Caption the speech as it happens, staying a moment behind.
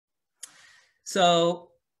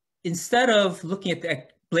So instead of looking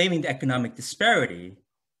at blaming the economic disparity,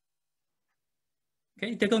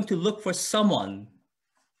 okay, they're going to look for someone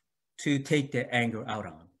to take their anger out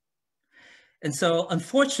on. And so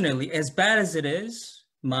unfortunately, as bad as it is,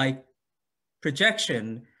 my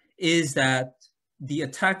projection is that the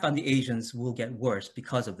attack on the Asians will get worse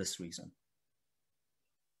because of this reason.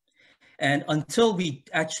 And until we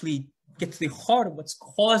actually get to the heart of what's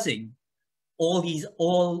causing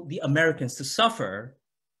all the Americans to suffer,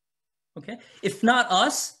 okay, if not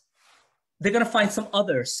us, they're going to find some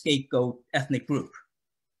other scapegoat ethnic group.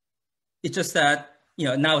 It's just that,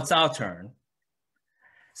 now it's our turn.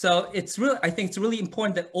 So I think it's really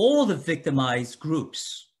important that all the victimized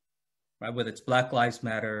groups, right, whether it's Black Lives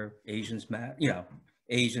Matter, Asians matter,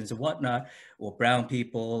 Asians and whatnot, or brown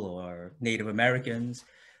people or Native Americans,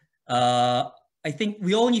 I think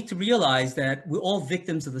we all need to realize that we're all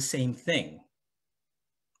victims of the same thing.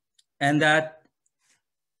 And that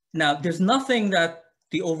now there's nothing that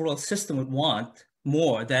the overall system would want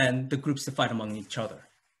more than the groups to fight among each other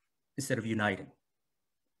instead of uniting.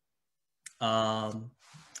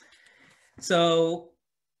 So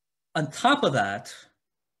on top of that,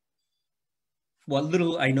 what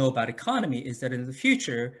little I know about economy is that in the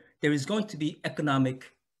future, there is going to be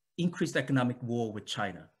increased economic war with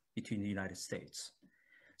China between the United States.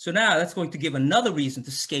 So now that's going to give another reason to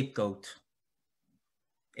scapegoat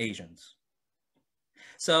Asians.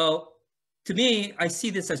 So to me, I see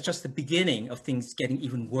this as just the beginning of things getting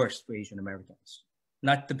even worse for Asian Americans,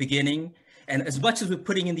 not the beginning. And as much as we're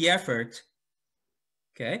putting in the effort,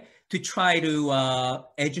 okay, to try to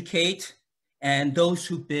educate and those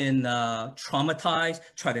who've been traumatized,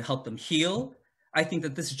 try to help them heal, I think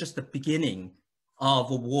that this is just the beginning of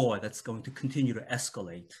a war that's going to continue to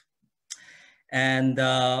escalate. And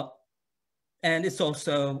it's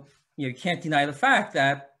also, you can't deny the fact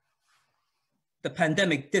that the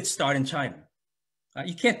pandemic did start in China.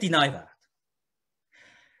 You can't deny that.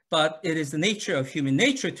 But it is the nature of human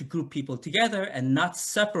nature to group people together and not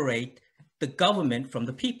separate the government from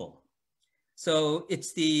the people. So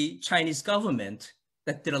it's the Chinese government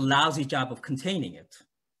that did a lousy job of containing it,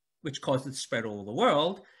 which caused it to spread all over the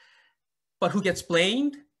world. But who gets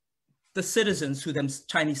blamed? The citizens,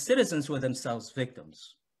 Chinese citizens who are themselves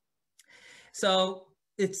victims. So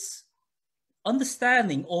it's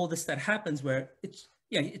understanding all this that happens where it's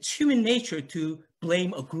human nature to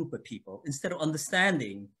blame a group of people instead of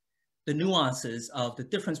understanding the nuances of the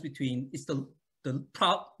difference between the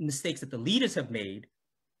mistakes that the leaders have made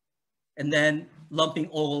and then lumping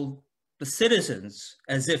all the citizens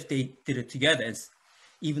as if they did it together, as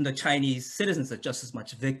even the Chinese citizens are just as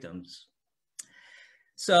much victims.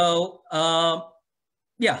 So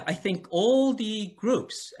I think all the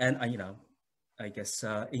groups, and I guess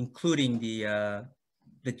including the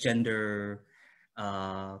gender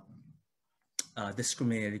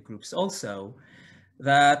discriminated groups also,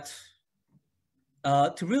 that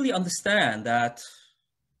to really understand that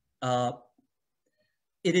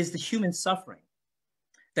it is the human suffering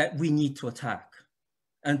that we need to attack.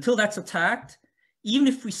 Until that's attacked, even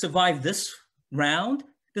if we survive this round,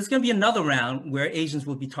 there's going to be another round where Asians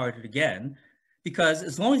will be targeted again, because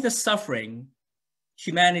as long as there's suffering,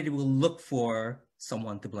 humanity will look for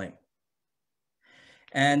someone to blame.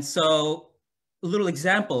 And so little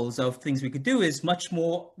examples of things we could do is much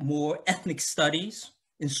more ethnic studies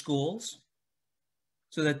in schools,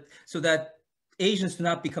 so that Asians do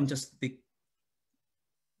not become just big.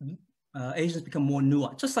 Asians become more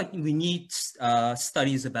nuanced, just like we need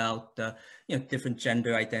studies about different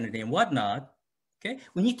gender identity and whatnot. Okay,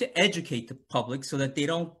 we need to educate the public so that they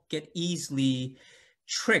don't get easily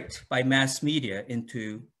tricked by mass media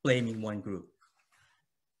into blaming one group.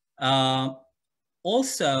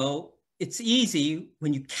 Also, it's easy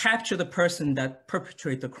when you capture the person that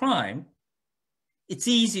perpetrated the crime, it's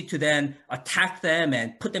easy to then attack them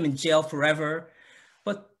and put them in jail forever.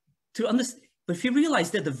 But if you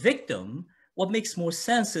realize they're the victim, what makes more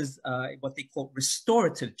sense is what they call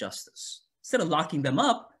restorative justice. Instead of locking them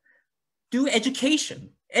up, do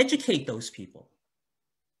education, educate those people,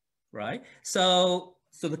 right? So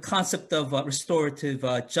the concept of restorative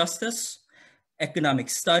justice, ethnic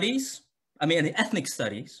studies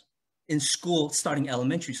in school, starting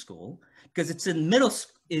elementary school, because it's in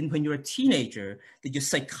when you're a teenager that your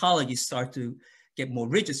psychology starts to get more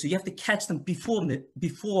rigid. So you have to catch them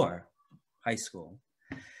before high school.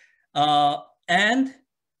 And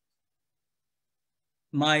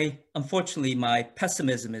unfortunately, my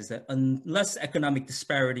pessimism is that unless economic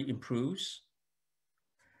disparity improves,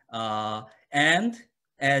 and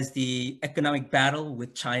as the economic battle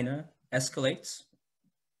with China escalates,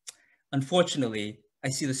 unfortunately, I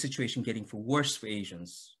see the situation getting for worse for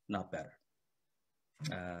Asians, not better.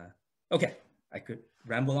 Okay, I could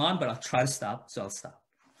ramble on, but I'll try to stop, so I'll stop.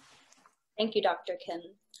 Thank you, Dr. Kim.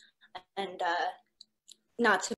 And not to